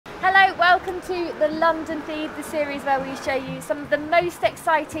welcome to the London Feed, the series where we show you some of the most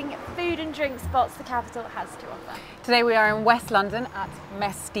exciting food and drink spots the capital has to offer. Today we are in West London at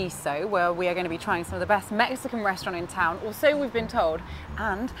Mestizo, where we are going to be trying some of the best Mexican restaurant in town, or so we've been told,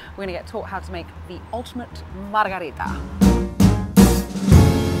 and we're going to get taught how to make the ultimate margarita.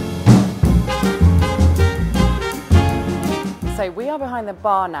 So we are behind the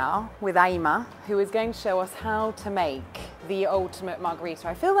bar now with Aima, who is going to show us how to make the ultimate margarita.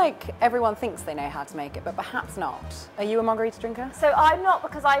 I feel like everyone thinks they know how to make it, but perhaps not. Are you a margarita drinker? So I'm not,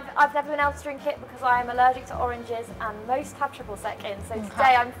 because I've never been able to drink it because I am allergic to oranges and most have triple sec in. So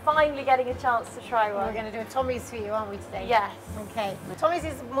today I'm finally getting a chance to try one. We're going to do a Tommy's for you, aren't we, today? Yes. Okay. Tommy's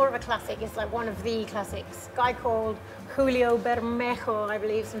is more of a classic. It's like one of the classics. A guy called Julio Bermejo, I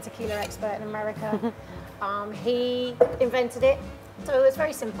believe, some tequila expert in America. He invented it. So it's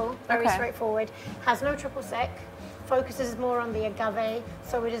very simple, very straightforward. Has no triple sec. Focuses more on the agave,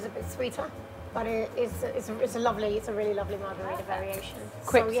 so it is a bit sweeter, but it's a really lovely margarita variation.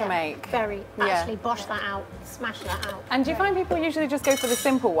 Quick so, yeah, to make. Very. Actually, bosh that out, smash that out. And do you find people usually just go for the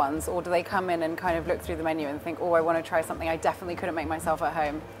simple ones, or do they come in and kind of look through the menu and think, oh, I want to try something I definitely couldn't make myself at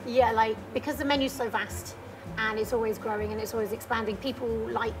home? Yeah, like, because the menu's so vast, and it's always growing and it's always expanding. People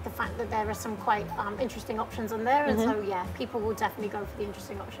like the fact that there are some quite interesting options on there, and so yeah, people will definitely go for the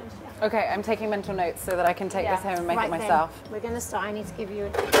interesting options. Yeah. Okay, I'm taking mental notes so that I can take this home and make it myself. Then, we're going to start. I need to give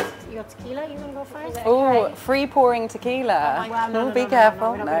you your tequila. You want to go first? Oh, free pouring tequila. No, be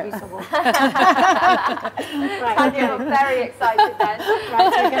careful. No. Tanya, I'm very excited then.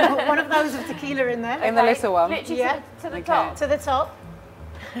 Right, so we're going to put one of those of tequila in there. In the little one. Literally to the top. To the top.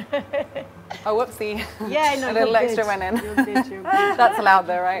 Oh, whoopsie. Yeah, no, a little extra went in. You're good. That's allowed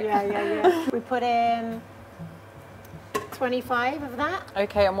though, right? Yeah. We put in 25 of that.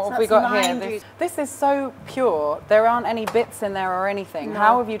 Okay, and what have we got here? This is so pure. There aren't any bits in there or anything. No.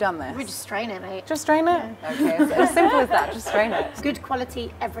 How have you done this? We just strain it, mate. Just strain it? Yeah. Okay, it's as simple as that. Just strain it. Good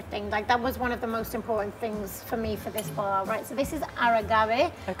quality, everything. Like, that was one of the most important things for me for this bar, right? So this is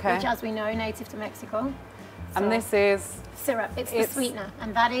agave, which, as we know, native to Mexico. So, and this is syrup. It's the sweetener,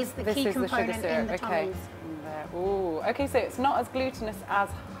 and that is the key component in the Tommy's. Ooh, okay, so it's not as glutinous as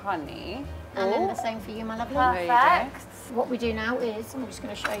honey. And then the same for you, my lovely. Perfect. What we do now is, I'm just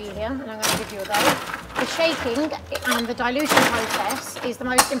going to show you here, and I'm going to give you a go. The shaking and the dilution process is the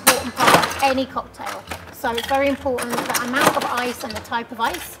most important part of any cocktail. So it's very important the amount of ice and the type of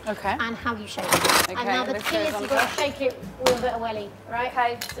ice, and how you shake it. Okay, and now the key is you've got to shake it with a bit of welly, right?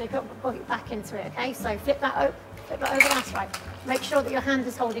 Okay. So you've got to put it back into it, okay? So flip that over, that's right. Make sure that your hand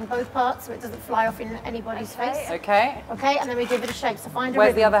is holding both parts so it doesn't fly off in anybody's face. Okay. Okay, and then we give it a shake. So find a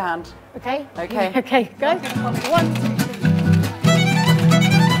Where's rhythm. the other hand? Okay. Okay. Okay, go. 1, 2, 3.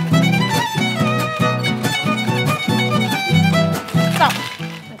 Stop.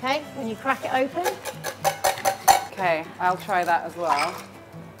 Okay, when you crack it open. Okay, I'll try that as well.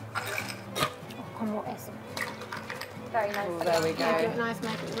 Con more eso. Very nice. Ooh, there we go. Make it nice,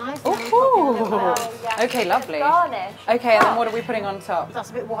 make it nice. Ooh. Okay, lovely. Garnish. Okay, and then what are we putting on top?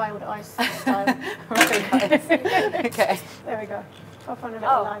 That's a bit wild ice style. Right, guys. Okay. There we go. Pop on a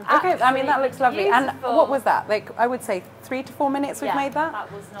little lime. Okay, I mean, that looks lovely. Beautiful. And what was that? Like, I would say 3 to 4 minutes we've made that?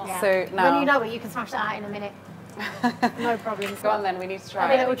 That was not. Yeah. So now... When you know it, you can smash that out in a minute. No problem. Go on then, we need to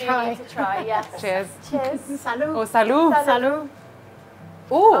try it. We do need to try, yes. Cheers. Cheers. Salud. Oh, salud. Salud.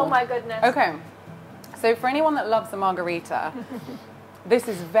 Ooh. Oh my goodness. Okay. So for anyone that loves the margarita, this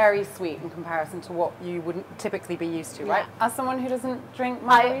is very sweet in comparison to what you wouldn't typically be used to, right? As someone who doesn't drink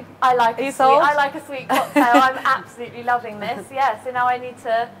margarita, I like a sweet cocktail. I'm absolutely loving this. Yeah, so now I need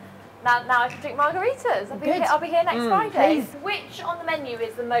to. Now I can drink margaritas. I'll be here next Friday. Please. Which on the menu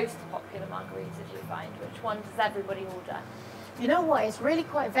is the most popular margarita, do you find? Which one does everybody order? You know what? It's really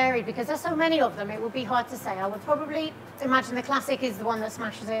quite varied because there's so many of them. It would be hard to say. I would probably imagine the classic is the one that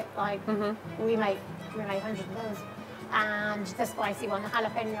smashes it. Like we make hundreds of those. And the spicy one, the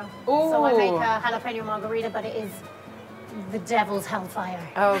jalapeno. Ooh. So I make a jalapeno margarita, but it is the devil's hellfire.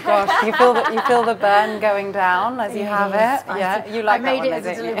 Oh gosh, you feel the burn going down as you have it. Spicy. Yeah, you like that one, I made it as a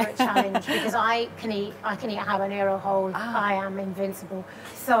didn't deliberate challenge because I can eat a habanero whole. I am invincible.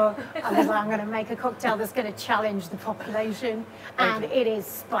 So I was like, I'm going to make a cocktail that's going to challenge the population, and it is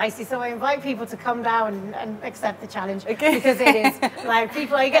spicy. So I invite people to come down and accept the challenge because it is like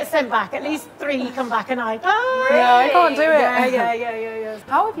people. You get sent back. At least 3 come back, and yeah, I can't do it. Yeah.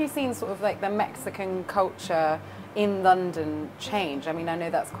 How have you seen sort of like the Mexican culture in London change? I mean, I know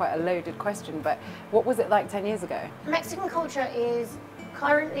that's quite a loaded question, but what was it like 10 years ago? Mexican culture is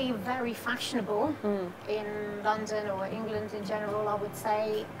currently very fashionable in London or England in general. I would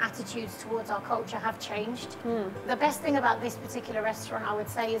say attitudes towards our culture have changed. The best thing about this particular restaurant, I would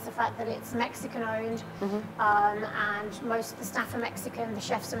say, is the fact that it's Mexican owned, and most of the staff are Mexican, the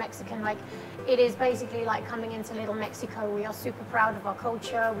chefs are Mexican. Like, it is basically like coming into Little Mexico. We are super proud of our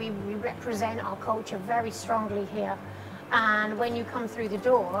culture. We represent our culture very strongly here. And when you come through the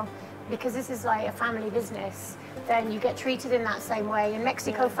door, because this is like a family business, then you get treated in that same way. In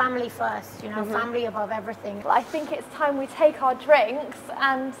Mexico, family first, you know, family above everything. Well, I think it's time we take our drinks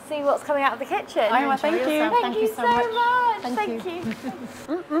and see what's coming out of the kitchen. Aima, thank you. Thank you so much. Thank you.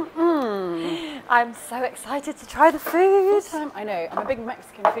 I'm so excited to try the food. I know, I'm a big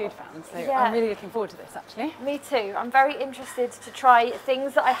Mexican food fan, so Yeah. I'm really looking forward to this actually. Me too. I'm very interested to try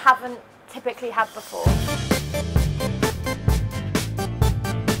things that I haven't typically had before.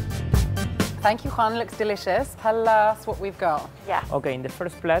 Thank you, Juan. Looks delicious. Tell us what we've got. Yeah. Okay, in the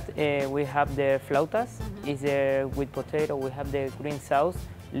first plate we have the flautas. It's with potato. We have the green sauce,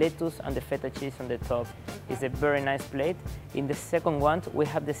 lettuce, and the feta cheese on the top. It's a very nice plate. In the second one we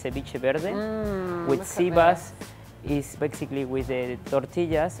have the ceviche verde with sea bass. Is basically with the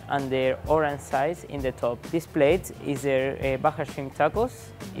tortillas and the orange sides in the top. This plate is a Baja shrimp tacos.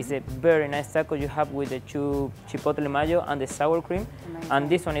 It's a very nice taco you have with the chipotle mayo and the sour cream. Amazing. And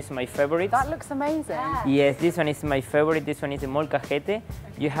this one is my favorite. That looks amazing. Yeah. Yes, this one is my favorite. This one is the molcajete.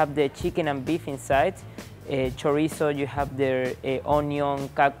 You have the chicken and beef inside. Chorizo, you have the onion,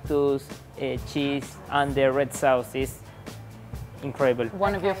 cactus, cheese, and the red sauce. Is incredible.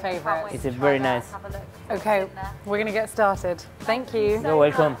 One of your favorites. It's a very nice. Have a look. Okay, we're going to get started. Thank you. You're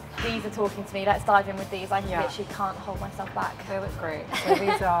welcome. These are talking to me. Let's dive in with these. I Yeah. literally can't hold myself back. They look great. So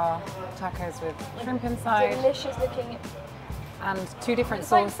these are tacos with shrimp inside Delicious looking. and two different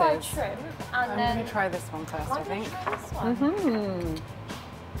It's like fried sauces. shrimp, and I'm then going to try this one first, I I'm gonna think. try this one.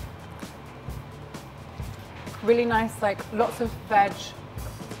 Really nice, like lots of veg,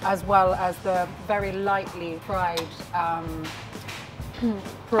 as well as the very lightly fried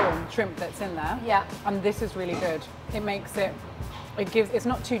prawn, shrimp that's in there. Yeah. And this is really good. It makes it, it's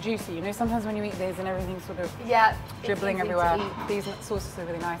not too juicy. You know, sometimes when you eat these and everything's sort of Yeah. it's dribbling easy to everywhere, eat. these sauces are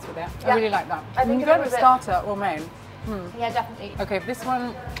really nice with it. Yeah. I really like that. I think you a go little with bit- starter or main. Yeah, definitely. Okay, this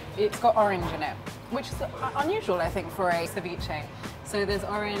one, it's got orange in it, which is unusual, I think, for a ceviche. So there's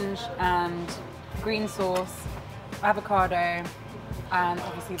orange and green sauce, avocado, and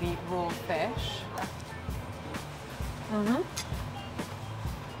obviously the raw fish.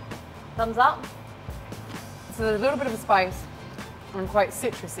 Thumbs up. So there's a little bit of a spice and quite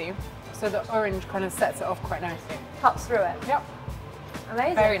citrusy. So the orange kind of sets it off quite nicely. Cuts through it. Yep,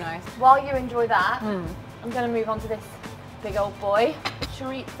 Amazing. very nice. While you enjoy that, I'm going to move on to this big old boy.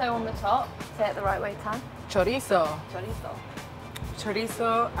 Chorizo on the top. Say it the right way, Tan. Chorizo. Chorizo.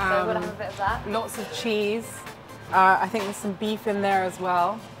 Chorizo, So we'll have a bit of that. lots of cheese. I think there's some beef in there as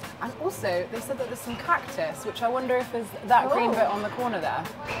well. And also, they said that there's some cactus, which I wonder if there's that green Oh. bit on the corner there.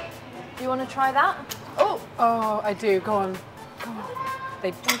 Do you want to try that? Oh, I do. Go on. Go on.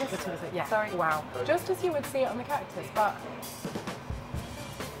 They yeah. Sorry. Wow. Just as you would see it on the cactus, but.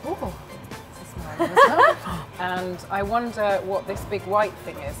 Ooh. And I wonder what this big white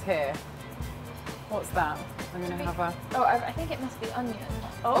thing is here. What's that? I'm going to have a. Oh, I think it must be onion.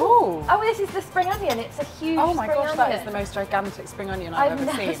 Oh. Oh, this is the spring onion. It's a huge Oh my spring gosh, onion. that is the most gigantic spring onion I've ever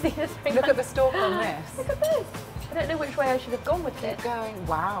never seen. seen a spring Look onion. at the stalk on this. Look at this. I don't know which way I should have gone with this. Going,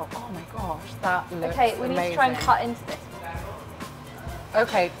 wow. Oh my gosh, that looks Okay, we need to try and amazing. cut into this.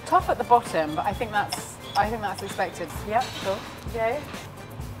 Okay, tough at the bottom, but I think that's expected. Yep, sure. Go.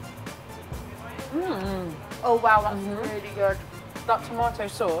 Oh wow, that's really good. That tomato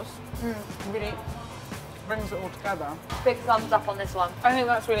sauce really brings it all together. Big thumbs up on this one. I think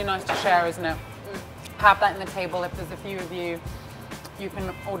that's really nice to share, isn't it? Have that in the table. If there's a few of you, you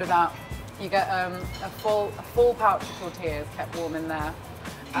can order that. You get a full pouch of tortillas kept warm in there.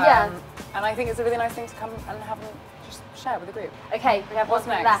 Yeah. And I think it's a really nice thing to come and have and just share with the group. Okay, we have What's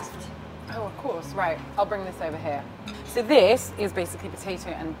one next? left. Oh, of course, right. I'll bring this over here. So this is basically potato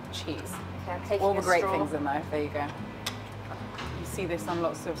and cheese. Okay, I'm taking All the a great straw. things in there. There you go. You see this on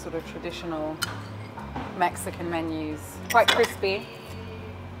lots of sort of traditional Mexican menus. Quite crispy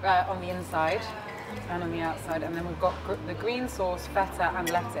on the inside and on the outside. And then we've got the green sauce, feta and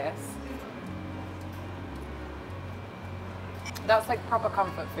lettuce. That's like proper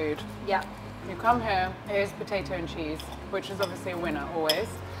comfort food. Yeah. You come here, here's potato and cheese, which is obviously a winner always.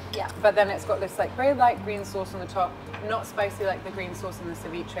 Yeah. But then it's got this like very light green sauce on the top, not spicy like the green sauce in the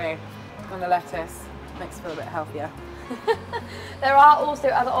ceviche, and the lettuce makes it feel a bit healthier. There are also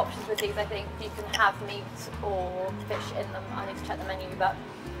other options with these. I think you can have meat or fish in them. I need to check the menu, but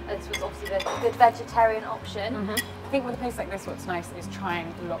this was obviously the good vegetarian option. I think with a place like this, what's nice is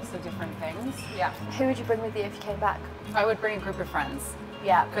trying lots of different things. Yeah. Who would you bring with you if you came back? I would bring a group of friends.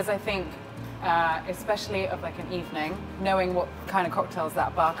 Yeah. Because I think, especially of like an evening, knowing what kind of cocktails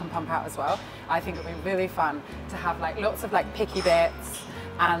that bar can pump out as well, I think it would be really fun to have like lots of like picky bits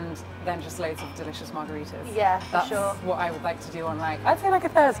and then just loads of delicious margaritas. Yeah, for That's sure. what I would like to do on like, I'd say like a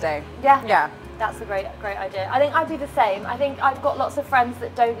Thursday. Yeah. Yeah. That's a great idea. I think I'd be the same. I think I've got lots of friends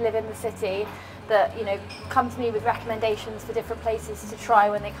that don't live in the city that, you know, come to me with recommendations for different places to try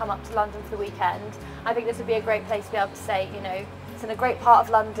when they come up to London for the weekend. I think this would be a great place to be able to say, you know, it's in a great part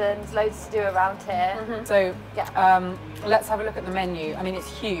of London, there's loads to do around here. So Yeah. let's have a look at the menu. I mean, it's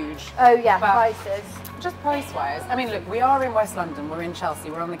huge. Oh yeah, but prices. just price-wise. I mean, look, we are in West London, we're in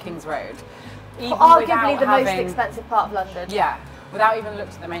Chelsea, we're on the King's Road. Even Arguably without the most having- expensive part of London. Yeah, without even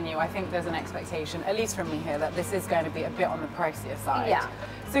looked at the menu, I think there's an expectation, at least from me here, that this is going to be a bit on the pricier side. Yeah.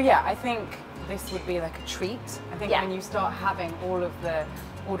 So yeah, I think this would be like a treat. I think Yeah. when you start having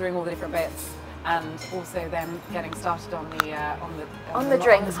ordering all the different bits, and also then getting started on the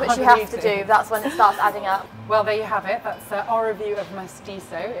drinks, which you have to do. That's when it starts adding up. Well, there you have it. That's our review of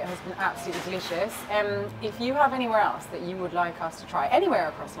Mestizo. It has been absolutely delicious. If you have anywhere else that you would like us to try, anywhere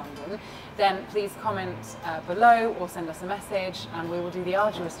across London, then please comment below or send us a message, and we will do the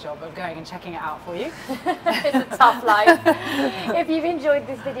arduous job of going and checking it out for you. It's a tough life. If you've enjoyed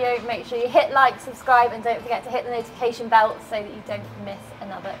this video, make sure you hit like, subscribe, and don't forget to hit the notification bell so that you don't miss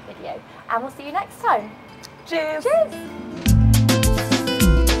another video. And we'll see you next time. Cheers! Cheers!